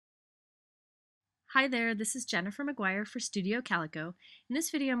Hi there, this is Jennifer McGuire for Studio Calico. In this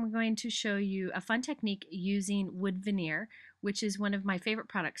video I'm going to show you a fun technique using wood veneer, which is one of my favorite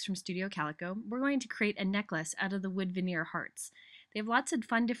products from Studio Calico. We're going to create a necklace out of the wood veneer hearts. They have lots of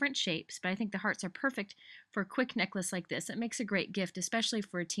fun different shapes, but I think the hearts are perfect for a quick necklace like this. It makes a great gift, especially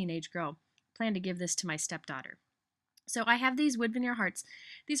for a teenage girl. I plan to give this to my stepdaughter. So I have these wood veneer hearts.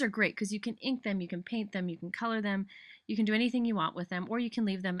 These are great because you can ink them, you can paint them, you can color them, you can do anything you want with them, or you can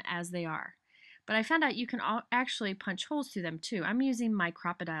leave them as they are. But I found out you can actually punch holes through them too. I'm using my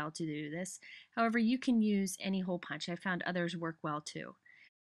crocodile to do this. However, you can use any hole punch. I found others work well too.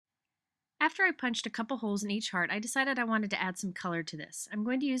 After I punched a couple holes in each heart, I decided I wanted to add some color to this. I'm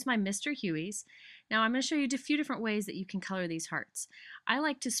going to use my Mr. Huey's. Now I'm going to show you a few different ways that you can color these hearts. I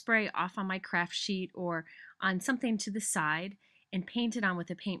like to spray off on my craft sheet or on something to the side and paint it on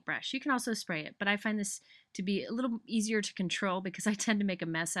with a paintbrush. You can also spray it, but I find this to be a little easier to control because I tend to make a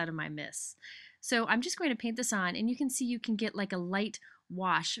mess out of my mist. So I'm just going to paint this on, and you can see you can get like a light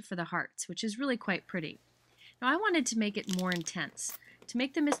wash for the hearts, which is really quite pretty. Now I wanted to make it more intense. To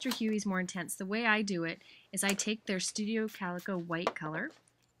make the Mr. Huey's more intense, the way I do it is I take their Studio Calico white color,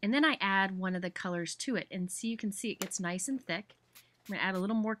 and then I add one of the colors to it, and you can see it gets nice and thick. I'm going to add a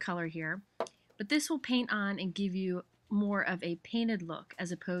little more color here, but this will paint on and give you more of a painted look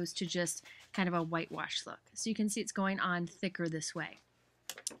as opposed to just kind of a whitewash look. So you can see it's going on thicker this way.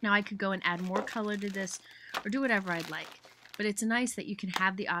 Now I could go and add more color to this or do whatever I'd like, but it's nice that you can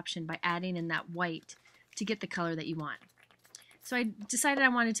have the option by adding in that white to get the color that you want. So I decided I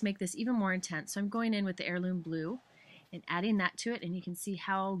wanted to make this even more intense, so I'm going in with the heirloom blue and adding that to it, and you can see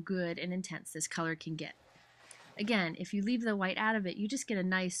how good and intense this color can get. Again, if you leave the white out of it, you just get a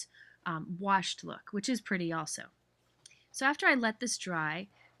nice washed look, which is pretty also. So after I let this dry,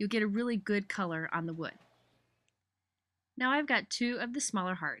 you'll get a really good color on the wood. Now I've got two of the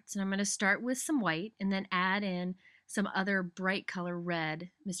smaller hearts, and I'm going to start with some white and then add in some other bright color red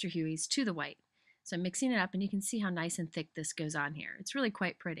Mr. Huey's to the white. So I'm mixing it up, and you can see how nice and thick this goes on here. It's really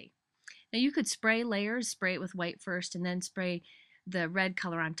quite pretty. Now you could spray layers, spray it with white first and then spray the red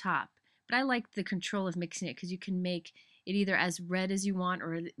color on top. But I like the control of mixing it because you can make it either as red as you want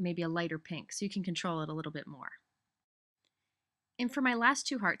or maybe a lighter pink, so you can control it a little bit more. And for my last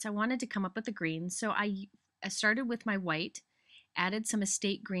two hearts, I wanted to come up with the green, so I started with my white, added some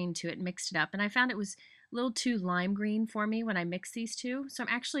estate green to it, mixed it up, and I found it was a little too lime green for me when I mixed these two, so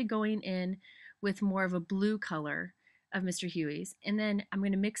I'm actually going in with more of a blue color of Mr. Huey's, and then I'm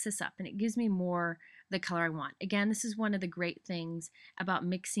going to mix this up, and it gives me more the color I want. Again, this is one of the great things about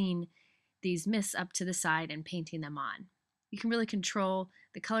mixing these mists up to the side and painting them on. You can really control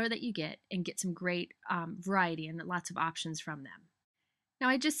the color that you get and get some great variety and lots of options from them. Now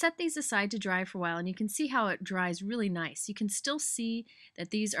I just set these aside to dry for a while, and you can see how it dries really nice. You can still see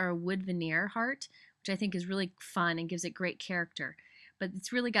that these are a wood veneer heart, which I think is really fun and gives it great character, but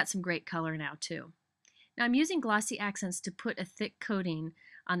it's really got some great color now too. Now I'm using glossy accents to put a thick coating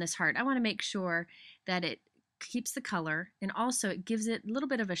on this heart. I want to make sure that it keeps the color, and also it gives it a little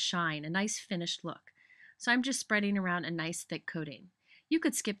bit of a shine, a nice finished look. So I'm just spreading around a nice thick coating. You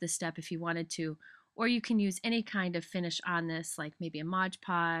could skip this step if you wanted to, or you can use any kind of finish on this, like maybe a Mod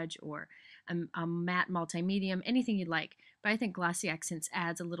Podge or a matte multi-medium, anything you'd like, but I think glossy accents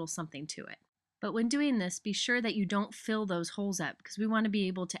adds a little something to it. But when doing this, be sure that you don't fill those holes up because we want to be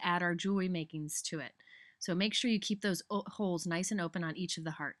able to add our jewelry makings to it. So make sure you keep those holes nice and open on each of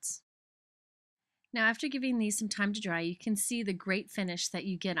the hearts. Now after giving these some time to dry, you can see the great finish that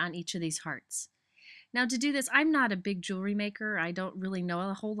you get on each of these hearts. Now to do this, I'm not a big jewelry maker. I don't really know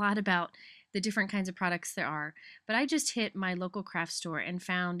a whole lot about the different kinds of products there are, but I just hit my local craft store and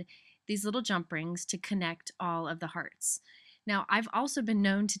found these little jump rings to connect all of the hearts. Now I've also been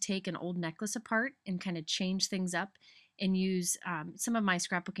known to take an old necklace apart and kind of change things up and use some of my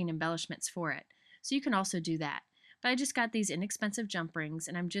scrapbooking embellishments for it. So you can also do that. But I just got these inexpensive jump rings,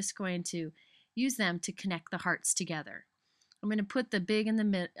 and I'm just going to use them to connect the hearts together. I'm going to put the big in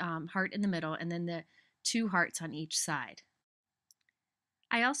the heart in the middle, and then the two hearts on each side.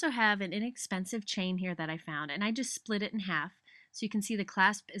 I also have an inexpensive chain here that I found, and I just split it in half so you can see the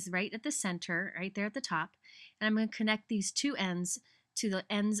clasp is right at the center, right there at the top, and I'm going to connect these two ends to the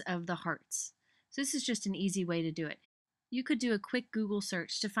ends of the hearts. So this is just an easy way to do it. You could do a quick Google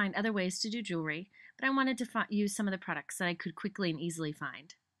search to find other ways to do jewelry, but I wanted to use some of the products that I could quickly and easily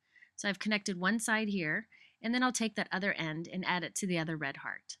find. So I've connected one side here, and then I'll take that other end and add it to the other red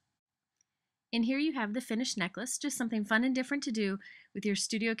heart. And here you have the finished necklace, just something fun and different to do with your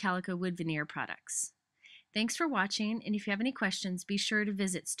Studio Calico wood veneer products. Thanks for watching, and if you have any questions, be sure to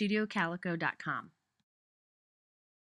visit studiocalico.com.